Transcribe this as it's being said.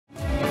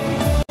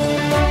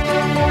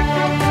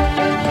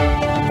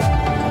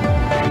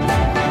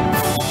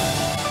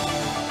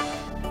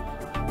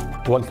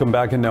Welcome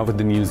back, and now with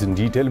the news in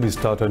detail. We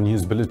start our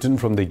news bulletin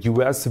from the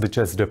US, which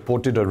has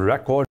reported a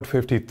record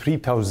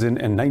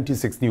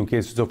 53,096 new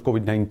cases of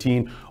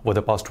COVID-19 over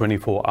the past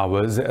 24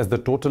 hours as the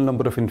total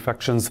number of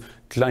infections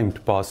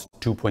climbed past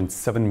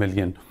 2.7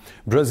 million.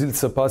 Brazil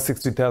surpassed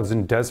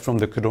 60,000 deaths from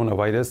the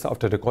coronavirus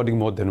after recording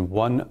more than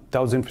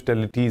 1,000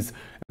 fatalities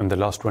in the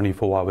last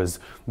 24 hours.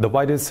 The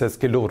virus has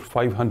killed over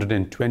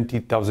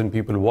 520,000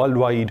 people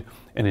worldwide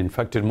and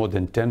infected more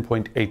than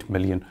 10.8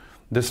 million.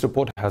 This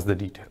report has the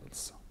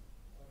details.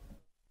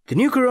 The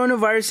new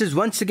coronavirus is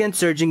once again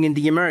surging in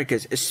the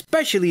Americas,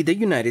 especially the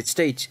United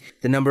States.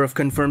 The number of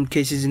confirmed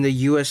cases in the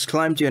US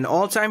climbed to an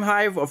all-time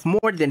high of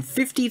more than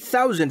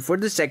 50,000 for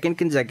the second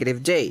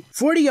consecutive day.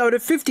 40 out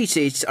of 50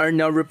 states are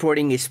now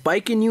reporting a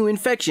spike in new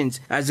infections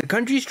as the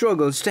country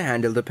struggles to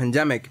handle the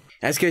pandemic.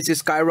 As cases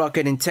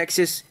skyrocket in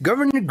Texas,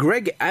 Governor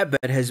Greg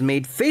Abbott has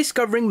made face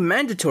covering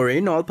mandatory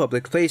in all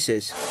public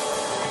places.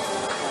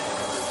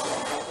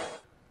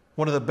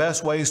 One of the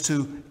best ways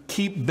to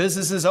keep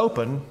businesses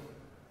open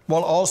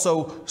while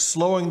also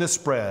slowing the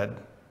spread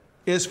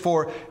is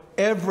for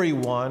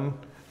everyone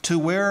to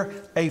wear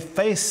a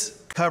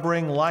face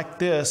covering like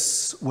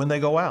this when they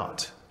go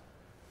out.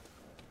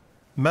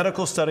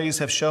 Medical studies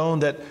have shown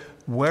that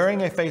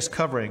wearing a face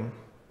covering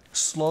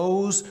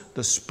slows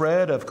the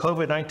spread of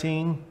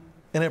COVID-19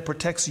 and it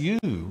protects you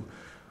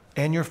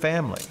and your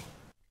family.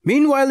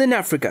 Meanwhile, in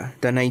Africa,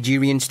 the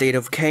Nigerian state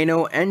of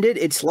Kano ended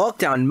its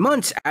lockdown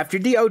months after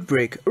the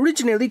outbreak,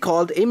 originally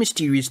called a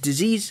mysterious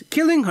disease,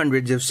 killing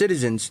hundreds of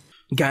citizens.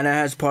 Ghana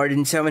has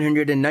pardoned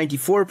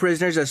 794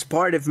 prisoners as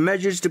part of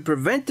measures to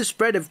prevent the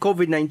spread of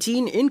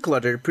COVID-19 in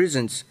cluttered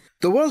prisons.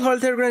 The World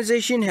Health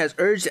Organization has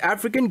urged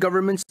African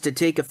governments to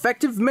take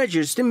effective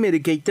measures to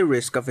mitigate the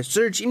risk of a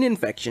surge in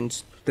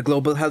infections. The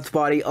Global Health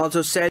Body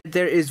also said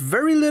there is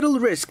very little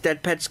risk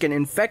that pets can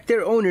infect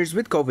their owners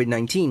with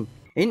COVID-19.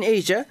 In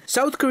Asia,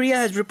 South Korea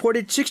has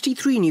reported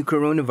 63 new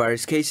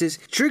coronavirus cases,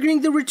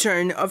 triggering the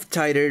return of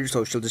tighter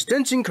social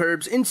distancing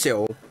curbs in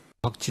Seoul.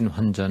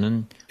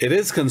 It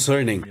is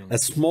concerning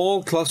as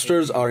small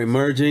clusters are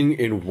emerging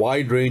in a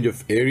wide range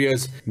of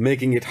areas,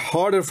 making it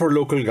harder for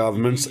local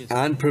governments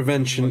and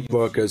prevention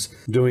workers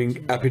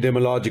doing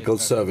epidemiological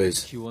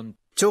surveys.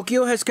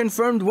 Tokyo has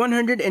confirmed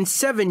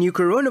 107 new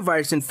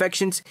coronavirus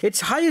infections,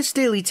 its highest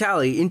daily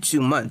tally in 2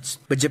 months.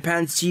 But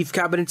Japan's chief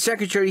cabinet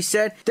secretary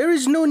said there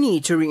is no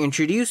need to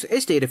reintroduce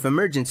a state of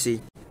emergency.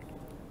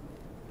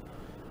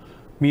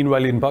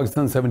 Meanwhile, in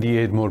Pakistan,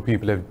 78 more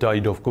people have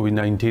died of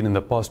COVID-19 in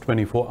the past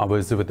 24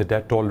 hours, with the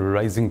death toll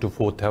rising to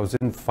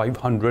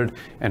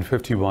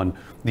 4,551.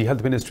 The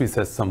health ministry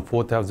says some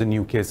 4,000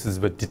 new cases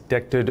were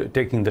detected,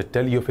 taking the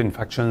tally of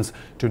infections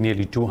to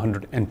nearly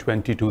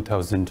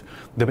 222,000.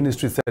 The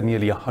ministry said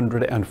nearly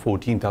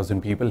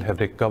 114,000 people have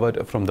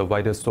recovered from the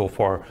virus so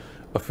far.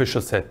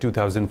 Officials said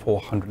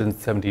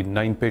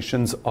 2,479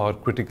 patients are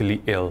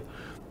critically ill.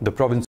 The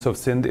province of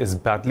Sindh is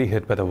badly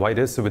hit by the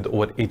virus with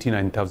over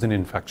 89,000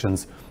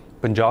 infections.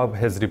 Punjab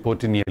has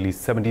reported nearly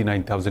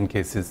 79,000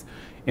 cases.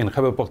 In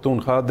Khyber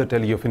Pakhtunkhwa, the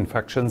tally of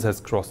infections has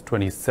crossed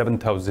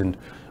 27,000,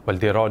 while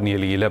there are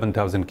nearly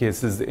 11,000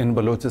 cases in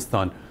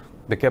Balochistan.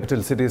 The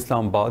capital city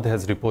Islamabad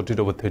has reported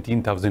over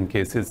 13,000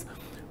 cases,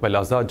 while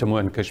Azad Jammu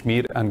and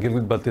Kashmir and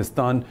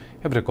Gilgit-Baltistan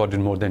have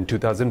recorded more than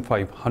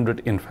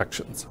 2,500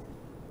 infections.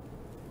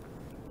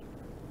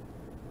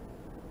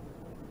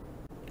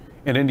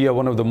 In India,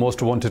 one of the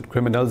most wanted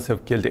criminals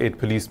have killed 8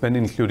 policemen,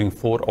 including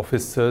 4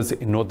 officers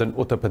in northern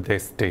Uttar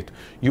Pradesh state.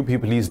 UP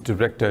Police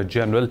Director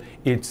General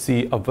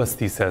H.C.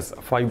 Awasthi says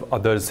 5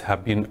 others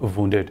have been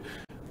wounded.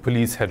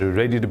 Police had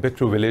raided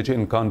Bikru village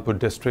in Kanpur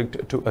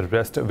district to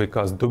arrest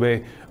Vikas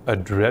Dubey, a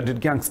dreaded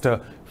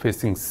gangster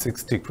facing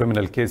 60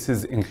 criminal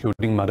cases,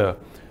 including murder.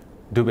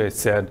 Dubey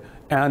said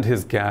and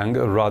his gang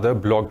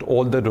blocked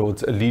all the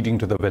roads leading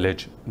to the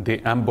village. They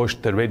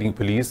ambushed the raiding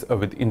police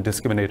with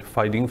indiscriminate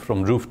firing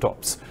from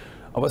rooftops.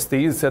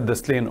 Awasthi said the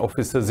slain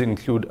officers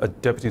include a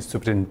deputy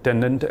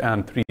superintendent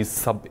and 3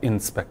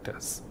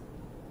 sub-inspectors.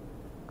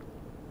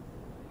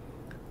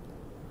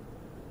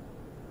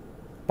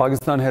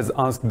 Pakistan has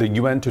asked the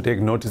UN to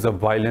take notice of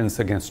violence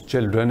against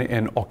children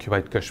in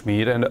occupied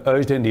Kashmir and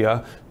urged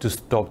India to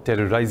stop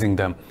terrorizing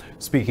them.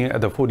 Speaking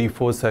at the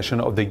 44th session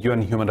of the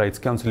UN Human Rights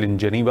Council in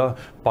Geneva,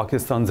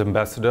 Pakistan's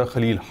ambassador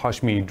Khalil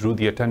Hashmi drew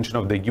the attention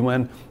of the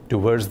UN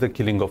towards the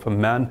killing of a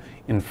man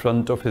in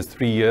front of his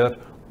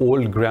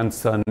 3-year-old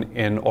grandson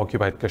in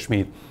occupied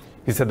Kashmir.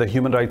 He said the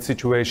human rights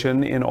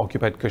situation in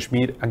occupied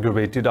Kashmir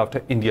aggravated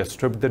after India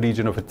stripped the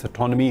region of its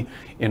autonomy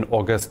in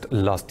August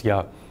last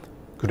year.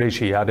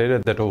 Qureshi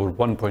added that over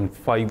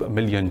 1.5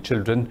 million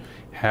children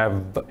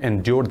have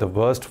endured the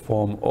worst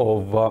form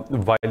of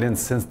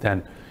violence since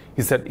then.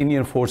 He said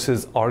Indian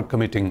forces are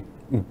committing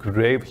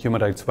grave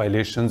human rights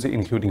violations,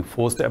 including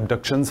forced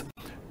abductions,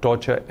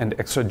 torture and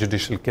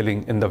extrajudicial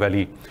killing in the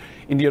valley.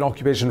 Indian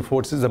occupation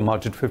forces have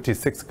martyred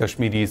 56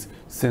 Kashmiris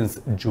since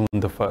June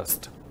the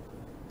 1st.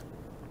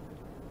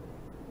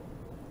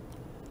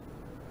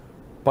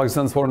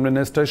 Pakistan's Foreign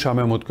Minister Shah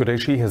Mahmood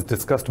Qureshi has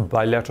discussed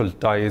bilateral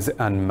ties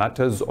and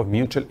matters of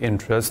mutual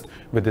interest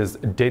with his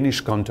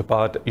Danish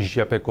counterpart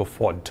Jeppe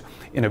Kofod.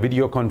 In a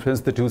video conference,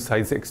 the two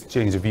sides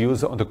exchanged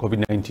views on the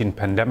COVID-19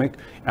 pandemic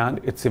and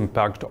its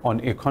impact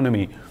on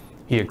economy.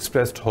 He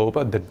expressed hope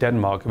that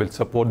Denmark will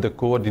support the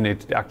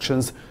coordinated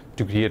actions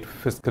to create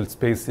fiscal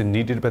space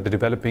needed by the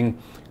developing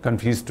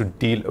countries to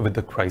deal with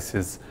the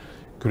crisis.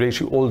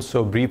 Qureshi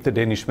also briefed the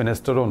Danish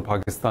minister on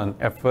Pakistan's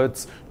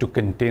efforts to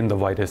contain the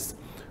virus.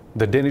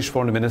 The Danish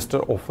foreign minister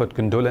offered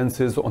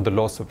condolences on the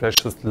loss of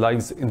precious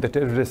lives in the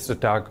terrorist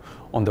attack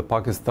on the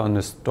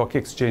Pakistan Stock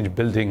Exchange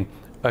building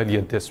earlier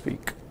this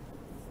week.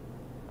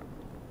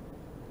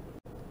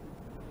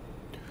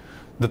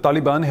 The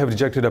Taliban have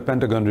rejected a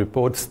Pentagon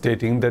report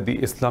stating that the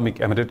Islamic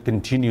Emirate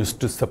continues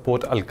to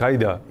support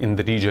Al-Qaeda in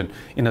the region.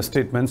 In a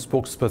statement,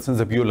 spokesperson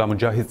Zabiullah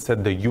Mujahid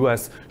said the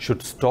US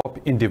should stop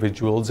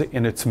individuals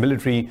in its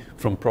military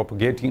from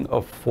propagating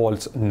a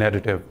false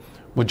narrative.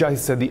 Mujahid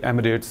said the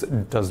Emirates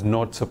does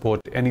not support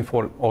any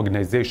foreign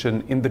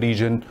organization in the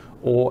region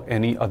or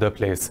any other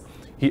place.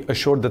 He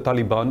assured the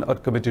Taliban are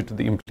committed to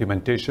the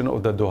implementation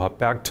of the Doha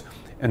Pact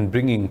and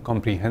bringing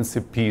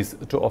comprehensive peace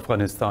to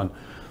Afghanistan.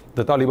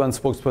 The Taliban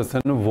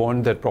spokesperson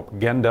warned that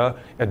propaganda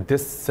at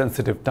this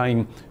sensitive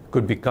time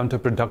could be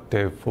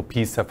counterproductive for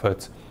peace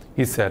efforts.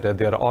 He said that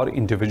there are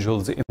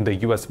individuals in the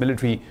US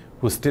military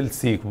who still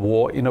seek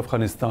war in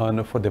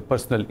Afghanistan for their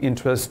personal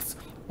interests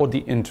or the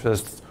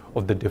interests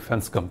of the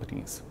defense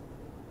companies.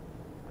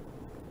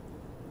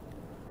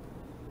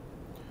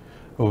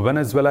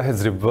 Venezuela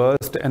has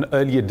reversed an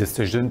earlier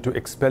decision to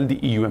expel the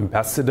EU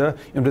ambassador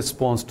in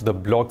response to the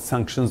bloc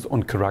sanctions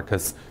on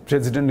Caracas.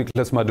 President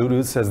Nicolas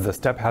Maduro says the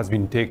step has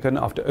been taken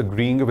after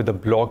agreeing with the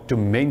bloc to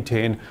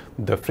maintain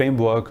the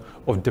framework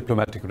of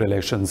diplomatic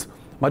relations.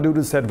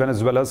 Maduro said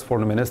Venezuela's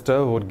foreign minister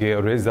Jorge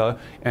Arreza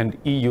and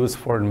EU's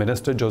foreign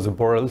minister Josep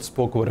Borrell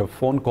spoke over a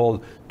phone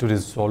call to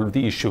resolve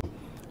the issue.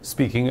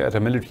 Speaking at a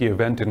military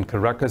event in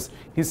Caracas,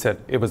 he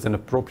said it was an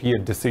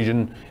appropriate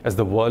decision as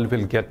the world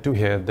will get to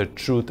hear the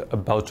truth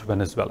about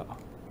Venezuela.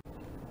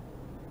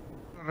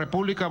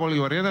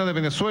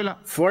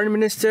 Foreign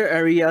Minister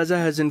Arriaza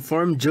has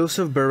informed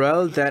Josep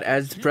Borrell that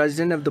as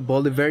President of the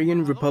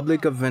Bolivarian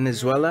Republic of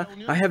Venezuela,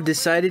 I have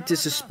decided to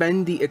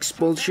suspend the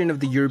expulsion of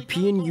the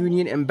European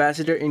Union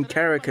ambassador in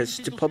Caracas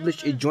to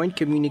publish a joint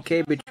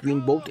communique between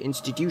both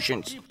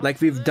institutions,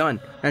 like we've done,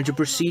 and to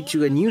proceed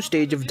to a new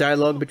stage of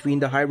dialogue between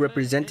the High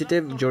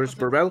Representative Josep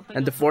Borrell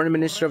and the Foreign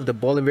Minister of the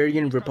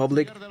Bolivarian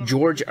Republic,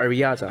 Jorge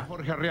Arriaza.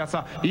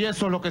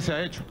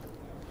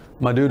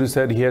 Maduro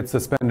said he had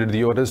suspended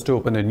the orders to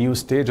open a new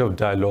stage of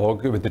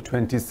dialogue with the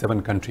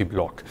 27-country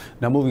bloc.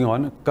 Now moving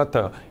on,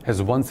 Qatar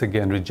has once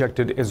again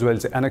rejected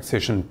Israel's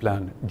annexation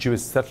plan,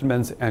 Jewish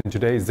settlements and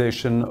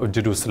Judaization of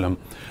Jerusalem.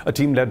 A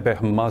team led by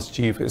Hamas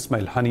chief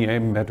Ismail Haniyeh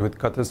met with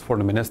Qatar's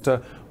foreign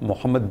minister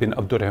Mohammed bin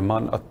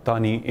Abdurrahman Al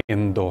Thani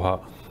in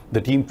Doha.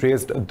 The team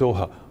praised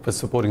Doha for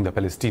supporting the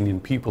Palestinian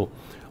people.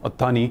 Al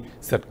Thani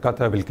said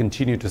Qatar will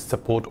continue to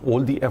support all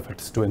the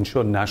efforts to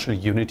ensure national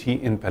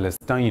unity in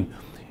Palestine.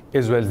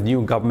 Israel's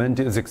new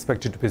government is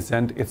expected to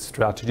present its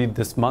strategy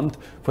this month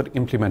for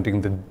implementing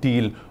the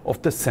deal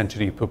of the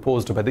century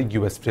proposed by the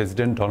US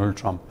President Donald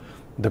Trump.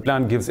 The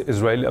plan gives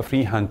Israel a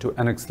free hand to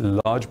annex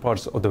large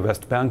parts of the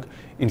West Bank,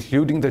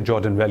 including the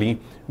Jordan Valley,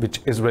 which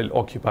Israel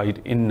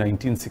occupied in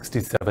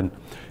 1967.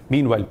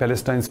 Meanwhile,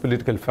 Palestine's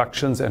political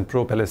factions and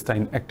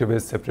pro-Palestine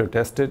activists have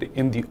protested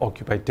in the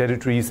occupied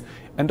territories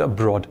and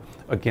abroad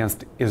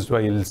against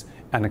Israel's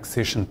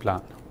annexation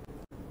plan.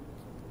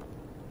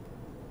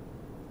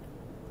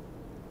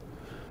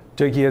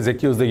 Turkey has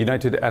accused the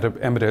United Arab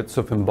Emirates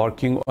of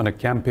embarking on a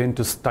campaign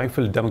to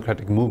stifle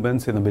democratic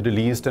movements in the Middle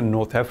East and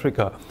North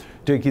Africa.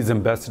 Turkey's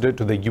ambassador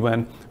to the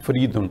UN,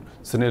 Feridun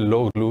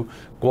Siniroglu,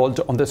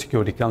 called on the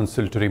Security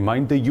Council to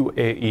remind the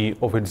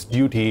UAE of its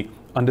duty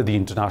under the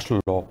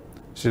international law.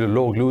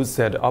 Siniroglu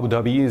said Abu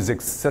Dhabi is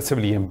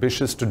excessively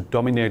ambitious to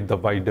dominate the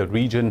wider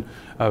region,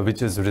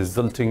 which is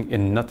resulting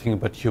in nothing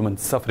but human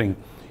suffering.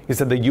 He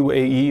said the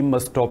UAE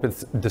must stop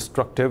its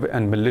destructive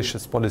and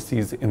malicious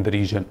policies in the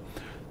region.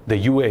 The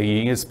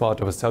UAE is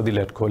part of a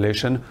Saudi-led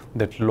coalition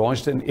that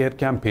launched an air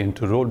campaign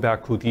to roll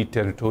back Houthi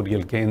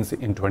territorial gains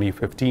in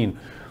 2015.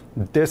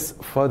 This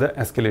further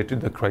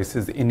escalated the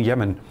crisis in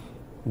Yemen.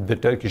 The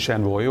Turkish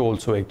envoy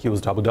also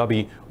accused Abu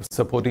Dhabi of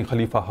supporting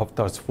Khalifa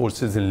Haftar's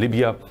forces in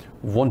Libya,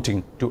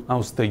 wanting to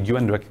oust the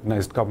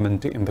UN-recognized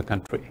government in the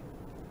country.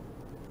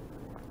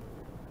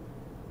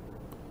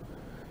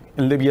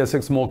 In Libya,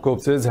 6 more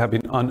corpses have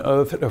been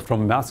unearthed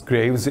from mass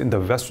graves in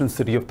the western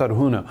city of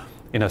Tarhuna.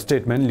 In a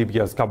statement,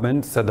 Libya's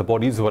government said the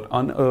bodies were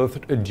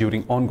unearthed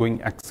during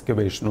ongoing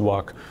excavation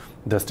work.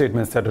 The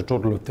statement said a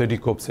total of 30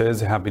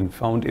 corpses have been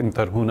found in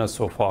Tarhuna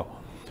so far.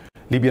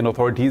 Libyan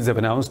authorities have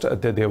announced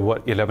that there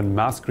were 11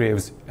 mass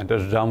graves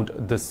around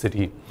the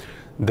city.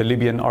 The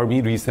Libyan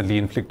army recently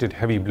inflicted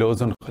heavy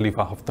blows on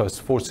Khalifa Haftar's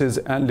forces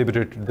and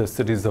liberated the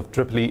cities of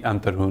Tripoli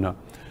and Tarhuna.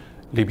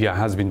 Libya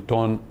has been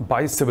torn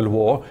by civil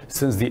war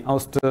since the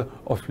ouster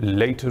of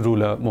late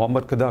ruler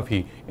Muammar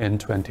Gaddafi in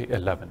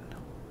 2011.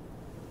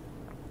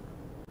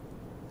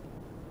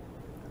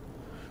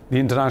 The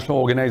International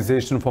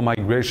Organization for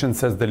Migration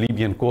says the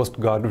Libyan Coast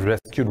Guard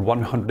rescued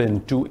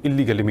 102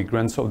 illegal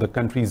immigrants off the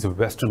country's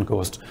western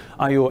coast.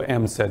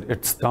 IOM said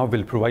its staff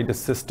will provide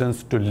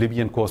assistance to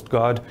Libyan Coast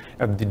Guard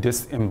at the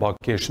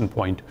disembarkation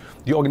point.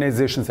 The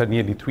organization said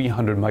nearly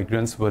 300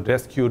 migrants were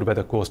rescued by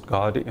the Coast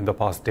Guard in the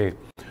past day.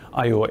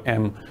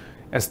 IOM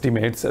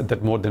estimates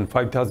that more than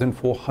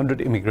 5,400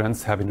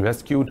 immigrants have been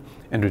rescued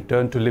and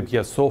returned to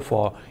Libya so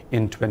far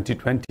in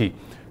 2020.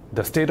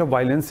 The state of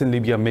violence in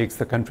Libya makes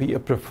the country a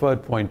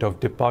preferred point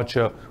of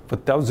departure for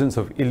thousands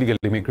of illegal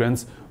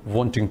immigrants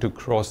wanting to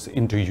cross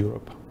into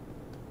Europe.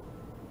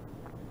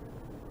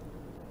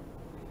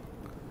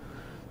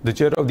 The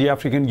chair of the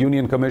African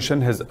Union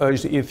Commission has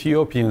urged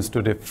Ethiopians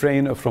to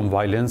refrain from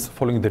violence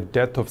following the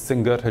death of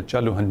singer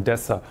Hachalu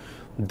Hundessa.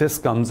 This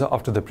comes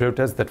after the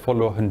protests that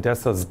follow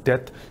Hundessa's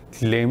death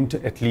claimed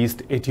at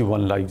least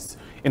 81 lives.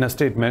 In a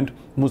statement,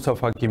 Musa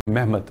Faki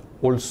Mehmet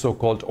also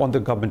called on the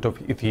government of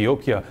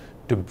Ethiopia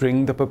to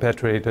bring the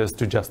perpetrators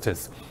to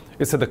justice.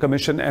 It said the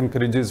Commission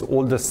encourages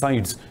all the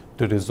sides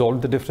to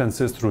resolve the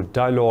differences through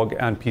dialogue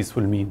and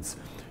peaceful means.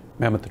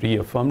 Mehmet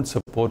reaffirmed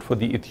support for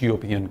the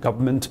Ethiopian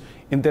government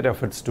in their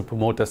efforts to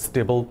promote a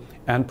stable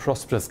and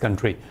prosperous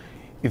country.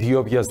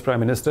 Ethiopia's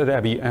Prime Minister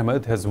Abiy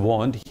Ahmed has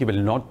warned he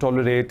will not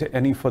tolerate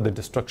any further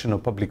destruction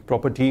of public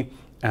property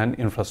and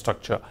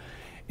infrastructure.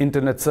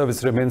 Internet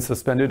service remains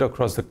suspended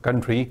across the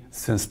country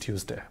since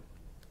Tuesday.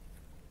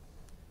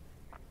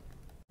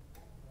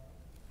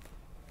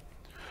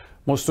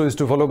 More stories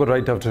to follow, but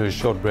right after a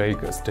short break,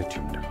 stay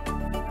tuned.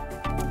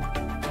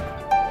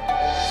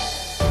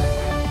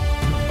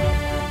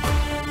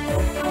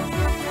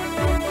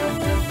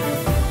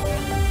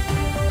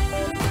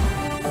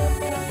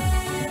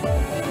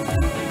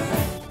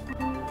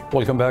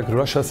 Welcome back.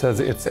 Russia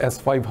says its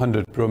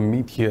S-500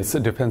 Prometheus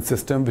defense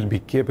system will be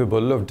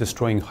capable of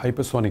destroying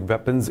hypersonic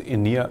weapons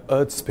in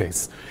near-Earth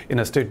space. In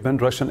a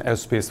statement, Russian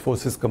Airspace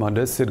Forces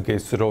Commander Sergei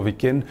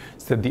Surovikin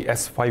said the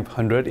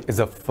S-500 is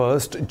a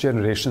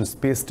first-generation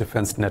space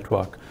defense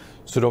network.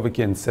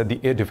 Surovikin said the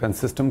air defense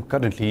system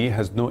currently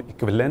has no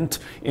equivalent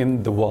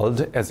in the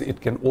world, as it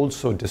can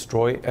also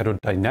destroy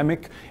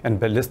aerodynamic and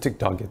ballistic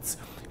targets.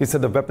 He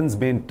said the weapon's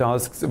main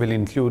tasks will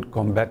include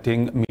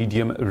combating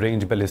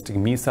medium-range ballistic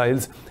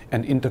missiles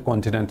and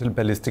intercontinental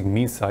ballistic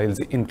missiles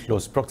in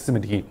close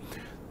proximity.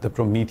 The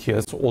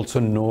Prometheus, also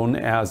known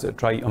as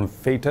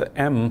Triumphator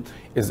M,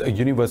 is a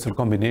universal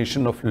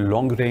combination of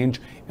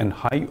long-range and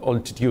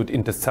high-altitude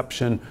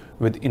interception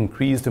with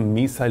increased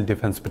missile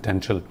defense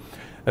potential.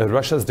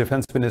 Russia's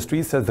defense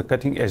ministry says the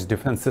cutting-edge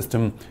defense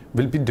system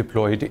will be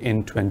deployed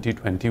in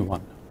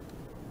 2021.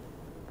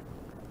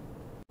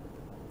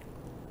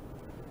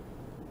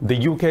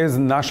 The UK's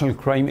National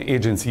Crime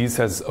Agency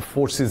says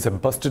forces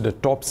have busted a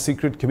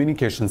top-secret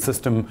communication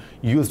system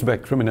used by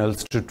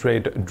criminals to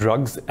trade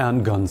drugs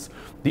and guns.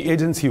 The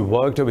agency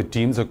worked with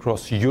teams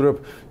across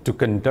Europe to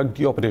conduct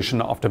the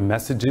operation after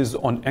messages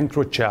on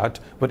EncroChat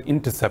were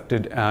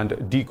intercepted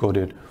and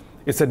decoded.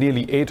 It said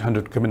nearly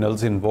 800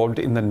 criminals involved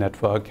in the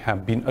network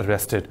have been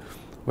arrested,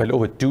 while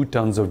over 2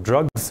 tons of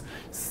drugs,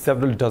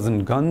 several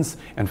dozen guns,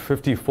 and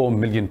 £54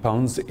 million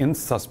in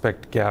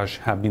suspect cash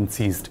have been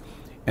seized.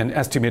 An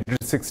estimated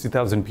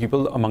 60,000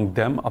 people, among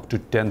them up to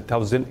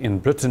 10,000 in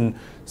Britain,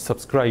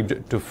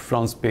 subscribed to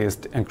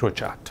France-based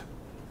EncroChat.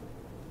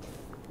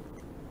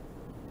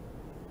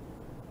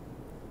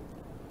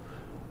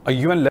 A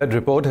UN-led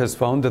report has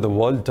found that the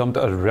world dumped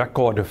a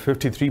record of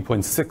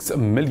 53.6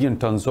 million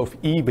tons of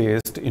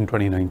e-waste in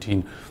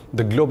 2019.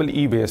 The Global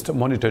E-Waste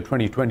Monitor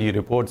 2020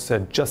 report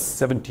said just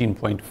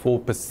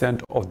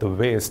 17.4% of the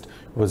waste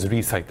was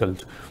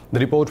recycled. The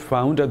report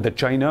found that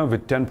China,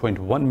 with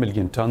 10.1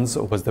 million tons,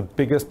 was the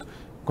biggest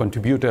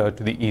contributor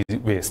to the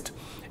e-waste,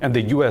 and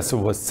the US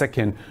was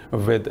second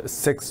with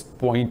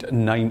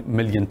 6.9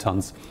 million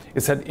tons.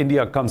 It said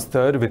India comes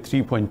third with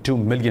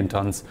 3.2 million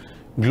tons.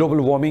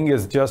 Global warming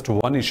is just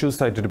one issue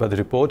cited by the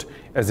report,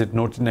 as it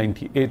noted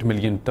 98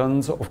 million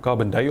tons of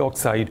carbon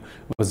dioxide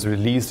was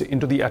released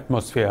into the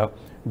atmosphere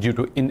due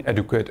to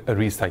inadequate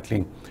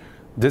recycling.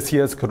 This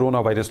year's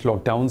coronavirus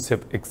lockdowns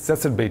have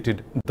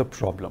exacerbated the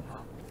problem.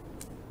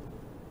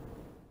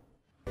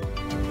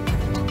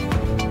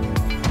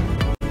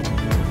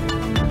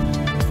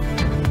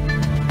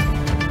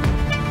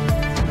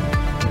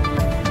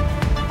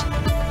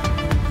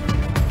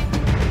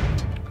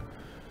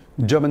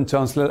 German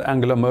Chancellor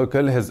Angela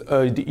Merkel has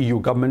urged EU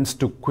governments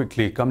to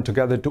quickly come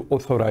together to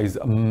authorize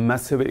a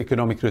massive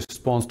economic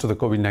response to the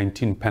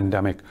COVID-19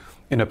 pandemic.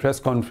 In a press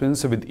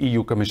conference with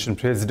EU Commission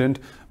President,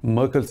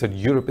 Merkel said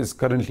Europe is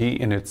currently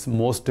in its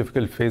most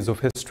difficult phase of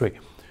history.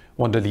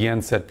 Von der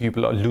Leyen said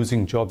people are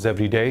losing jobs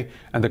every day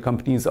and the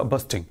companies are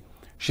busting.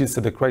 She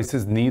said the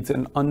crisis needs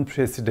an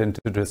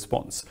unprecedented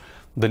response.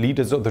 The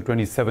leaders of the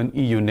 27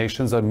 EU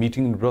nations are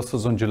meeting in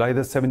Brussels on July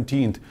the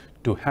 17th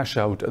to hash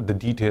out the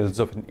details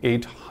of an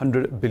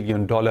 $800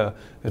 billion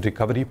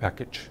recovery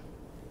package.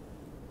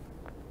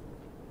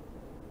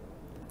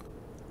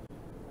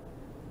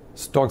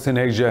 Stocks in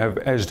Asia have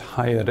edged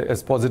higher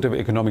as positive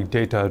economic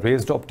data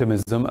raised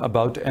optimism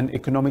about an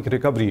economic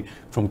recovery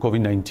from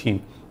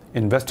COVID-19.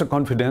 Investor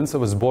confidence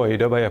was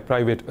buoyed by a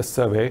private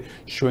survey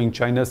showing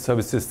China's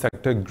services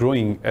sector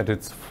growing at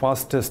its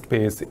fastest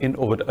pace in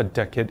over a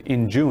decade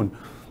in June.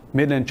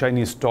 Mainland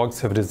Chinese stocks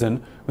have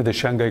risen, with the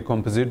Shanghai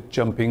Composite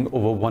jumping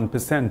over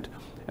 1%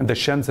 and the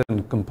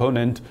Shenzhen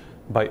component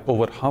by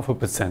over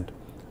 0.5%.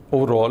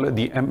 Overall,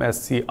 the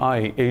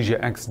MSCI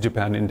Asia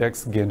ex-Japan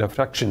index gained a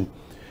fraction.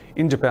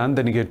 In Japan,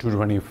 the Nikkei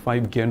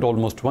 225 gained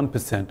almost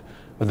 1%,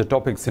 but the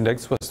Topix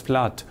index was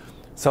flat.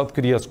 South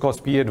Korea's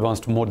Kospi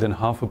advanced more than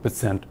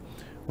 0.5%,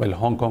 while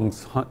Hong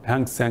Kong's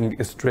Hang Seng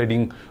is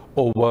trading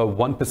over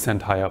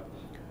 1% higher.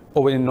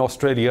 Over in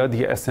Australia,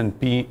 the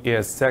S&P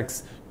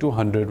ASX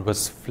 200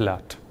 was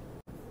flat.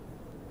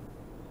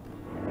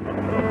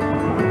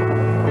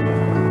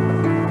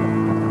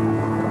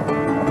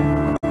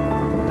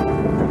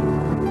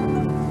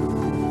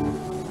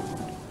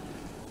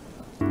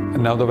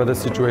 And now the weather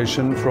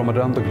situation from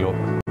around the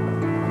globe.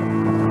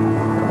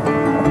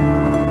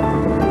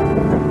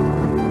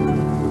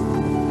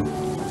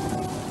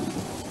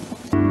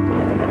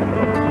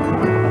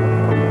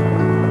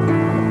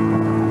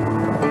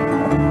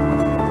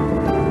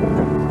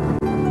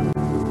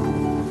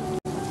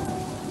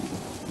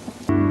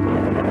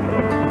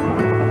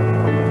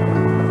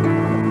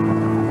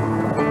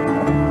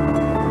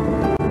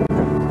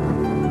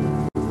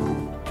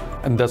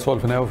 And that's all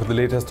for now. For the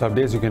latest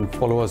updates, you can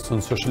follow us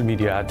on social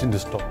media at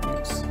Indus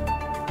News.